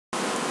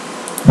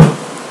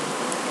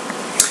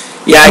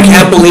Yeah, I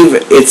can't believe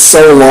it's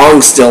so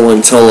long still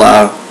until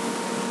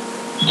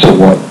So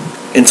what?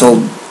 Until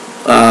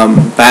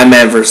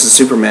Batman versus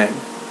Superman.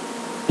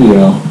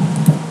 Yeah.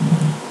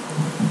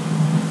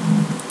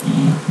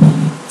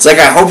 It's like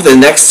I hope the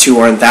next two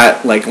aren't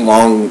that like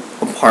long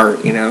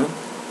apart, you know?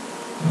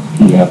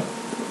 Yeah.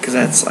 Because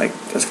that's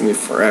gonna be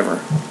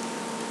forever.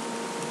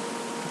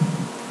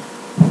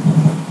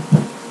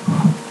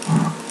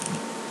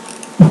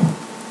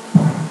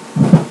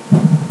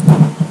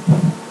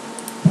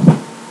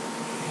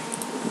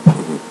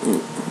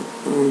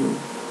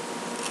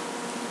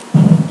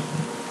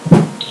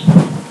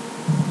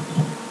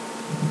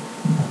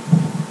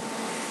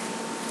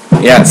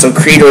 Yeah, so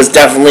Creed was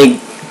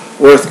definitely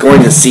worth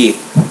going to see.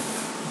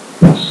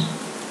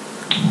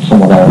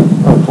 From what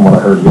I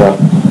heard, yeah.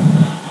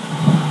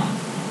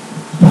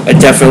 I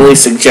definitely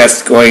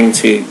suggest going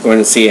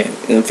to see it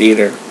in the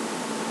theater.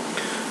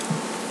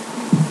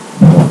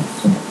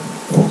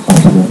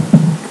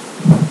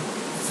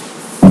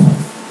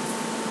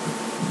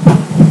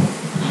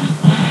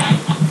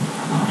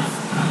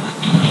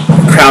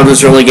 The crowd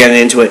was really getting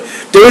into it.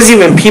 There was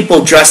even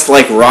people dressed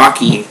like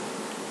Rocky.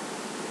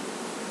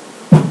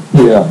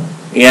 Yeah.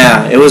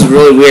 Yeah, it was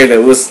really weird.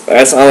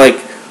 I saw like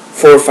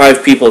 4 or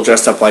 5 people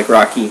dressed up like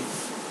Rocky.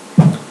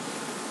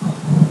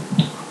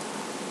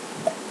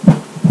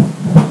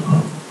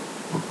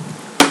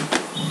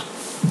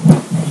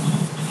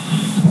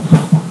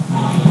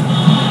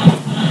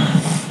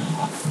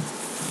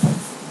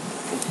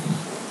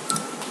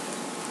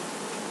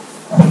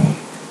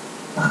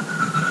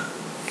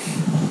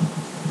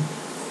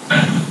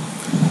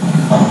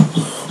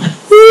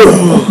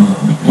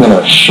 I'm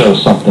gonna show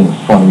something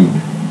funny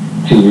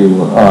to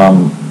you.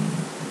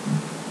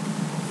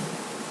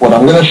 What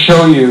I'm gonna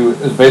show you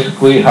is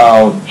basically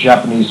how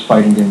Japanese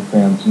fighting game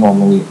fans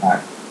normally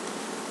act.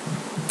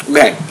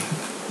 Okay.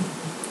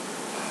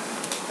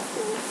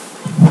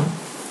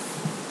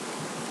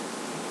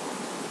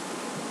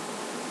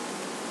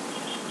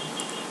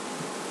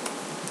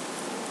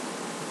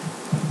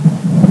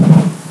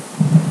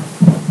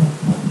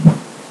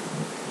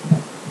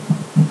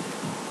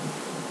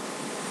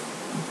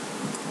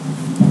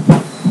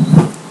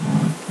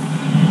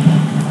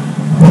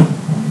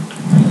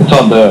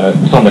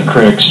 It's on the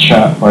critics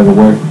chat, by the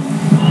way.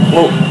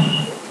 Whoa.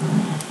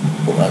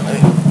 Hold on, let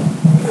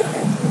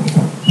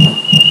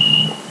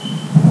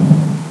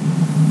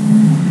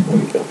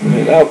me open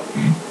it up.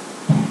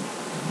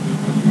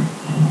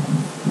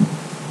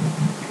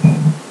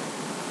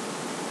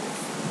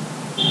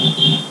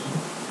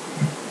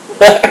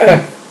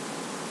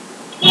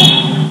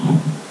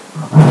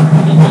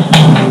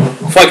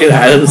 Fucking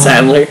Adam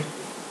Sandler.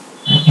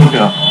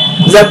 Yeah.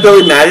 Is that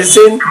Billy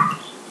Madison?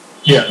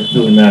 Yeah, it's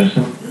Billy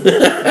Madison.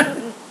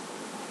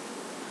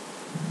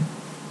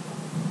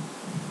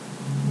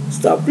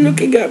 Stop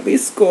looking at me,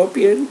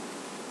 Scorpion.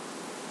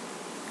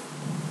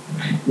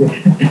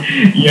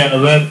 Yeah,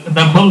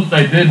 that post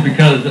I did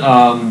because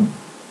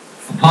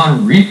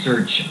upon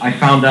research, I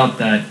found out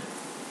that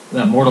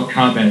Mortal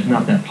Kombat is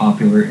not that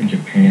popular in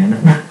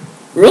Japan.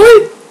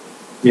 Really?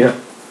 Yeah.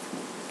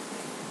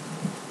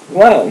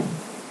 Wow.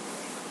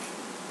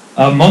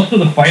 Most of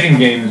the fighting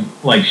games,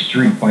 like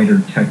Street Fighter,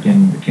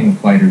 Tekken, the King of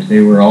Fighters, they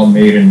were all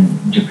made in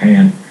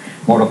Japan.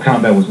 Mortal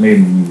Kombat was made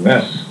in the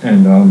U.S.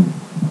 and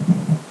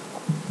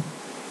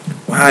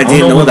wow, I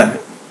didn't know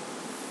that.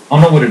 I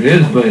don't know what it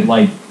is, but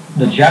like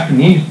the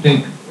Japanese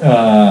think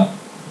that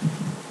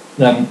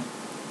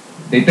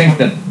they think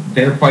that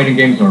their fighting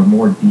games are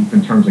more deep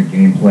in terms of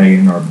gameplay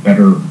and are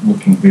better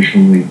looking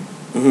visually.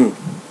 Mm-hmm.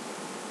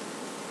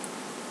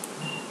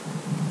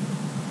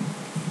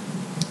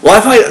 Well,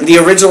 I find the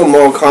original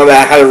Mortal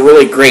Kombat had a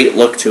really great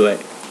look to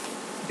it.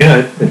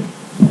 Yeah.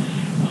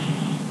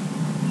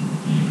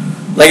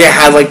 Like it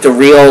had like the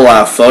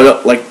real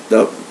photo, like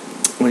the,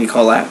 what do you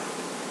call that?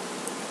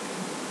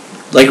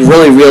 Like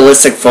really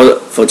realistic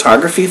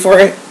photography for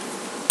it.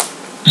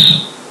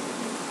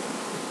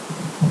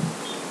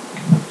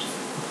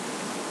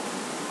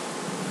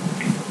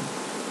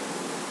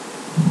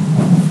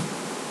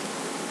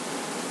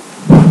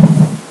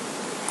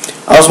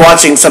 I was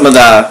watching some of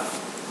the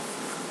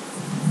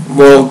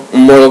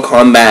Mortal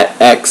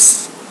Kombat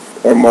X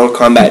or Mortal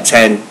Kombat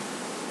 10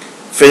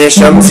 finish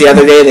films the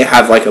other day. They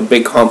have like a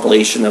big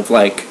compilation of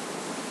like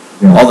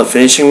all the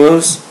finishing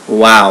moves.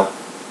 Wow.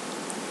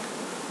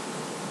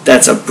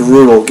 That's a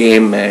brutal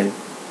game, man.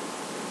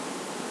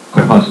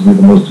 Quite possibly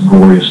the most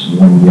glorious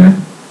one yet.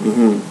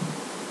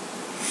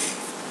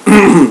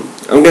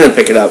 I'm gonna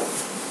pick it up.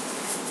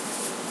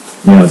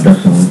 Yeah,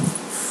 definitely.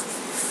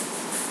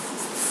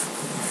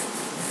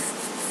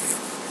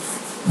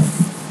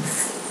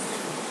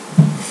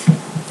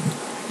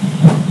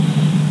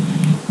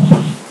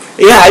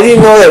 Yeah, I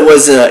didn't know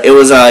that it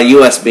was a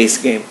US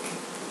based game.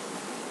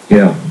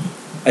 Yeah.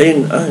 I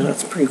didn't. Oh,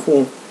 that's pretty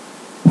cool.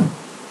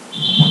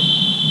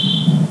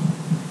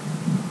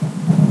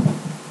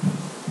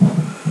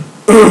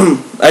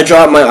 I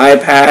dropped my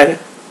iPad,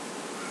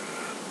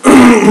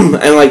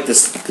 and like the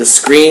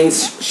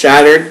screen's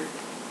shattered.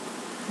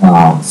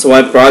 Wow. So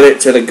I brought it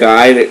to the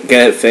guy to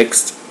get it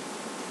fixed.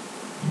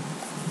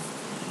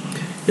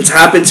 It's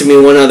happened to me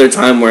one other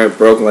time where it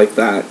broke like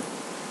that.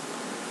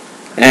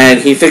 And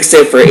he fixed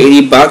it for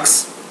 $80.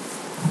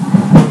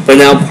 But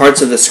now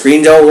parts of the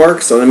screen don't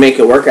work, so to make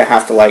it work I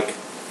have to like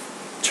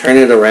turn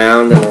it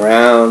around and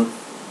around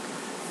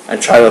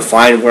and try to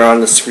find where on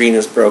the screen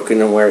is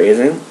broken and where it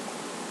isn't.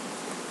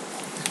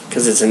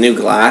 Because it's a new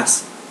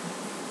glass.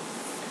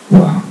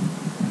 Wow.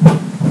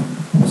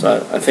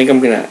 So I think I'm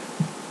going to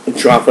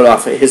drop it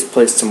off at his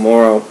place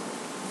tomorrow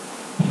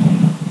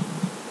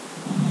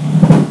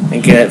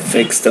and get it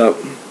fixed up.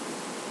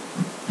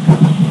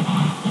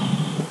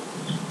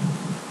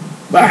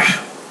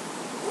 Ah.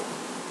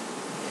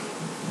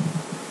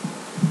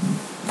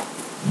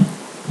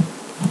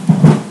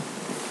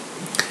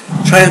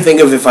 Trying to think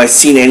of if I've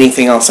seen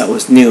anything else that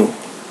was new.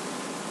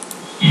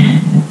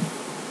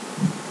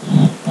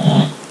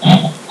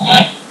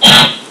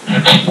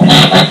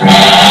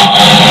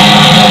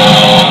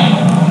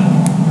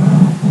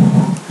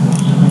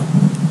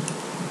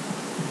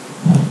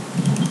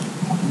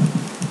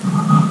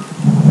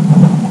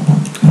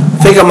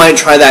 I think I might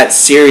try that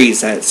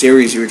series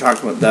you were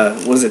talking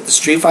about. Was it the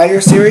Street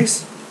Fighter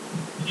series?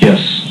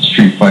 Yes,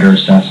 Street Fighter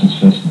Assassin's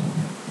Fist.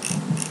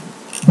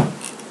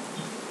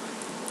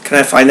 Can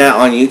I find that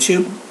on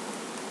YouTube?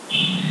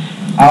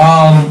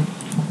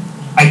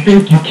 I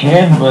think you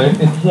can, but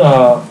it's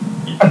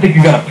I think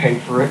you gotta pay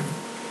for it.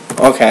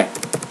 Okay.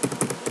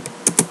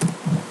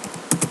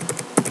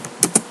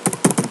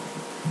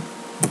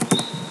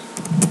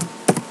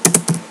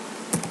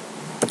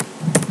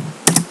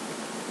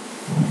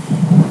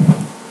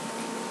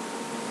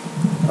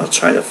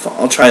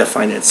 I'll try to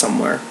find it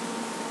somewhere.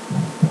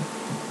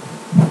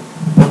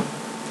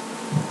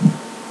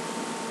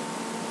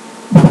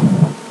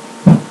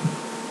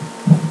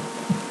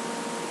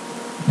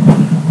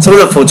 Some of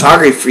the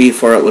photography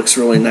for it looks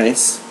really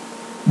nice.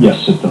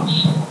 Yes, it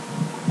does.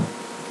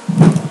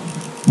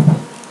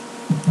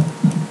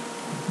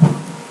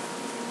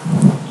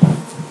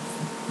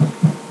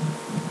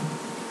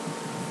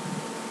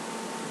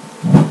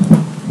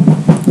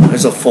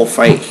 There's a full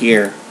fight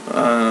here.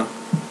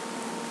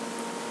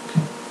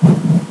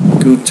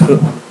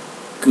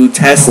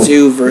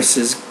 Gutestu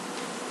versus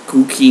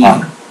Guki.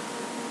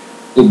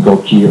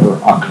 Goki or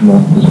Akuma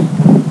is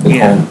they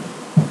call him.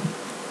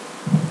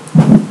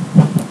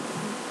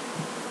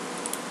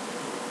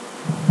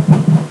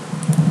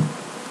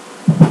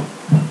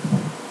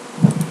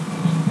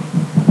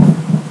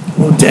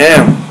 Oh,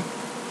 damn.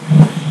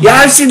 Yeah,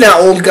 I've seen that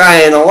old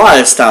guy in a lot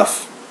of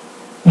stuff.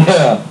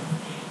 Yeah.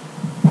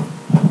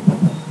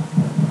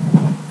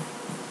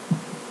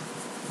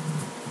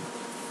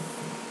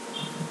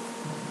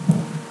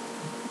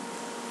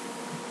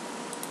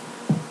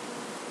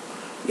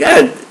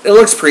 Yeah, it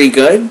looks pretty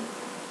good.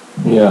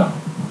 Yeah.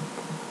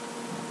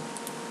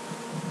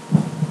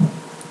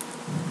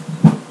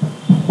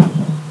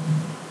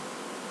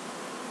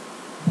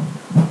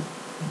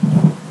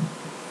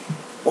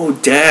 Oh,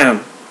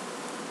 damn.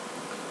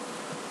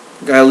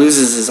 The guy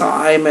loses his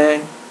eye,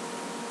 man.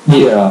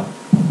 Yeah.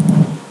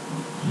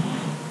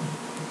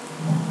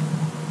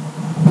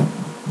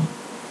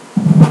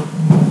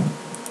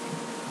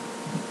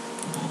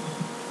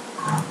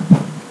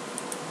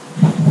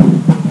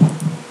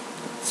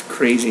 It's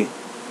crazy.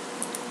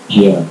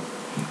 Yeah.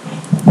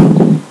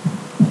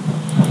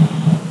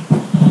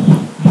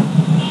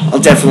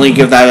 I'll definitely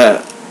give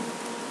that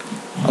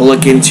a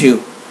look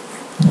into.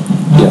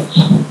 Yes.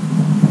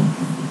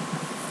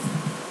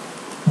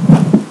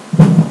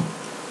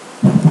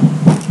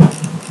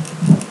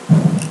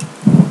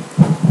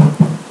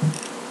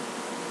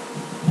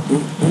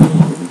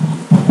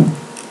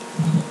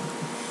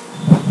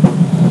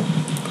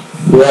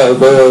 Yeah,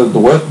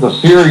 the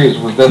series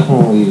was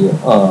definitely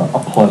a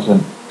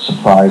pleasant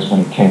surprise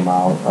when it came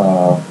out.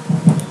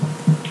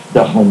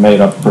 Definitely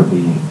made up for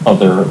the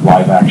other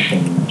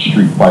live-action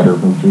Street Fighter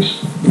movies.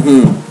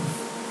 Mm-hmm.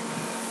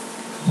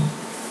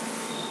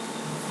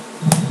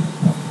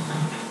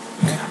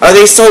 Are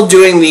they still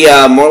doing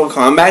the Mortal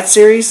Kombat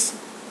series?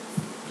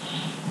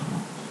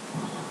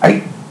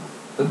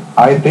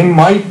 They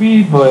might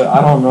be, but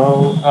I don't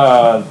know.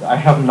 I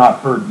have not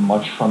heard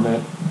much from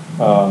it.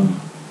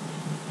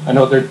 I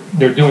know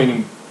they're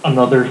doing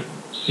another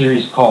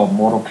series called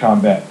Mortal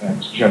Kombat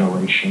X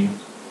Generation,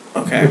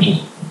 Okay. which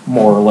is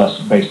more or less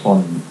based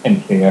on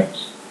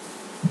MKX.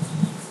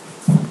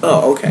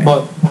 Oh, okay.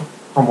 But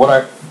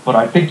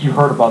I think you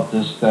heard about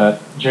this,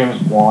 that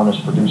James Wan is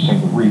producing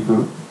the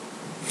reboot.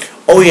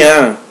 Oh,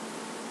 yeah.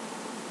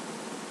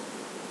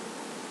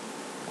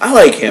 I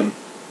like him.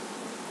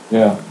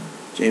 Yeah.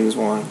 James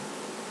Wan.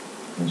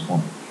 James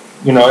Wan.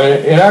 You know,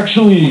 it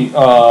actually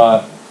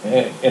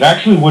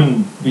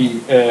wouldn't be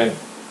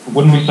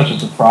such a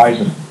surprise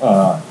if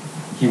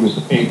he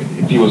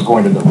was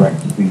going to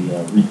direct the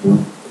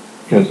reboot,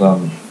 because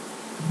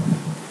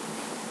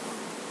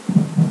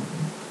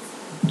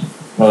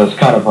this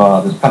kind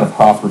of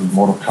property,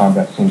 Mortal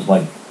Kombat, seems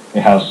like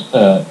it has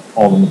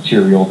all the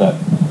material that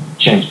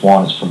James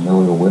Wan is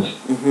familiar with.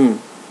 Mm-hmm.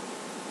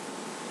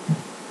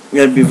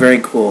 That'd be very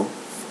cool.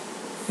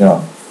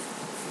 Yeah.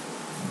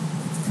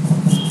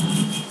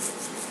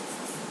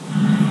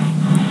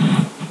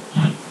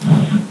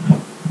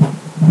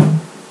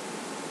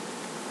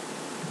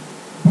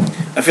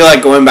 I feel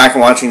like going back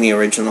and watching the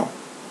original.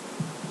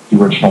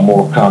 The original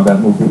Mortal Kombat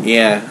movie.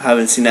 Yeah, I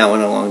haven't seen that one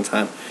in a long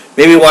time.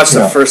 Maybe watch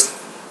the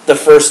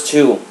first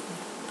two.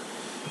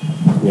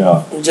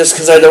 Yeah. Just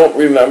because I don't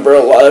remember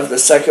a lot of the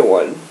second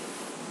one.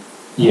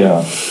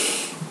 Yeah.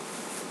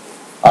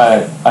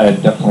 I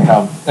definitely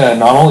have. And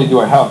not only do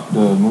I have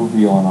the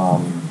movie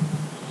on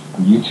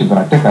YouTube, but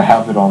I think I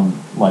have it on,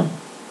 like,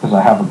 because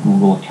I have a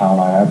Google account.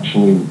 I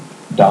actually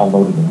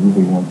downloaded the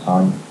movie one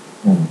time.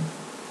 And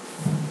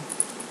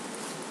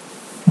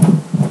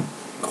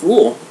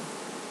cool.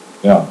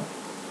 Yeah.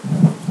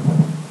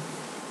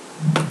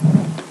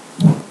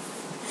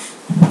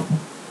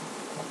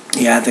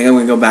 Yeah, I think I'm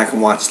gonna go back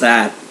and watch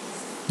that.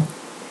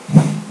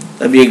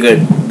 That'd be a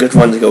good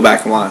one to go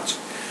back and watch.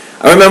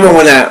 I remember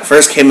when that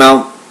first came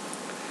out.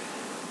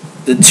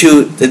 The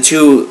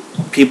two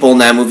people in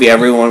that movie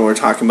everyone were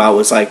talking about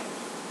was like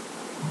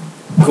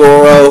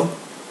Goro,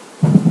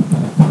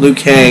 Liu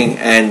Kang,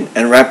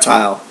 and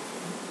Reptile.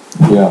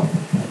 Yeah.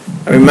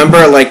 I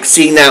remember like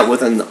seeing that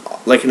with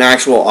an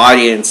actual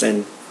audience,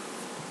 and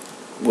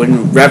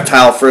when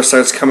Reptile first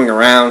starts coming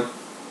around,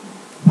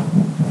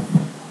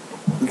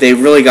 they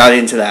really got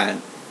into that.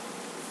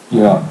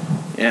 Yeah.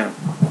 Yeah.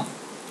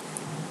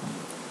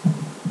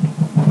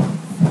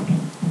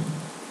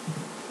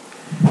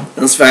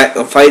 Those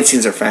fight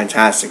scenes are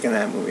fantastic in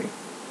that movie.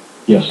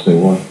 Yes, they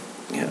were.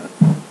 Yeah.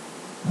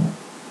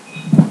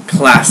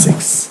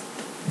 Classics.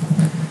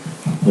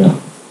 Yeah.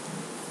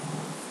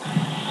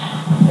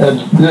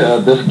 And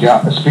this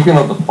guy, speaking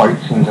of the fight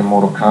scenes in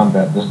Mortal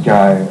Kombat, this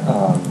guy,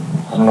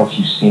 I don't know if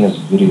you've seen his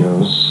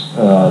videos.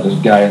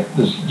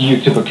 This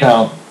YouTube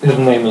account, his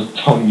name is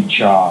Tony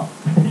Jaa,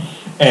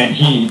 and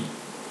he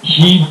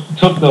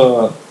took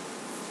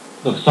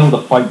some of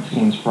the fight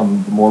scenes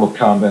from the Mortal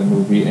Kombat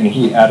movie, and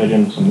he added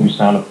in some new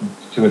sound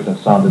effects to it that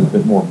sounded a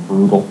bit more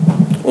brutal.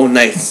 Oh,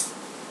 nice.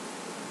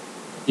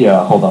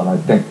 Yeah, hold on, I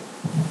think.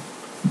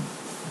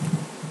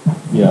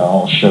 Yeah,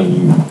 I'll show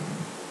you.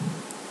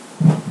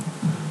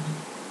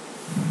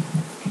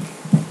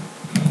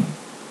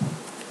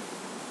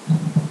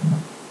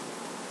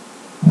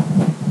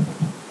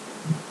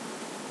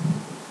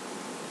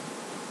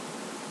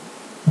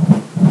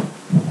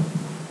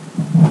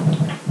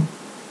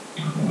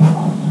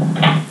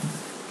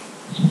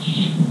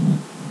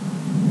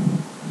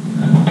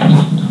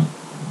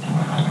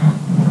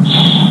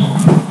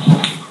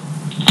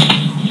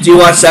 Do you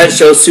watch that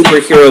show,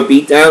 Superhero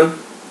Beatdown?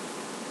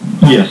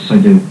 Yes, I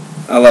do.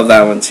 I love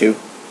that one too.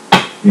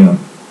 Yeah.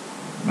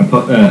 I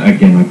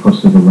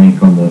posted the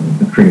link on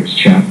the critics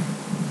chat.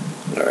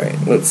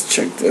 Alright, let's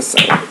check this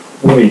out.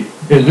 Wait,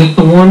 is this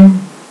the one?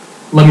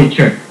 Let me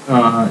check.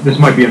 This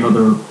might be a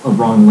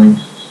wrong link.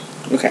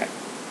 Okay.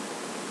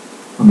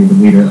 Let me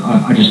delete it.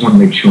 I just want to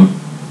make sure.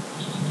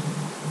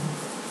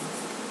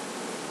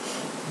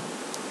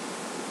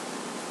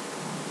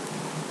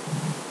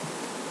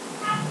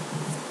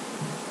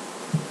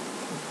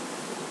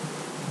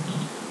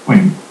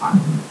 Wait,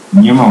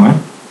 give me a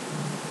moment.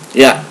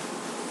 Yeah.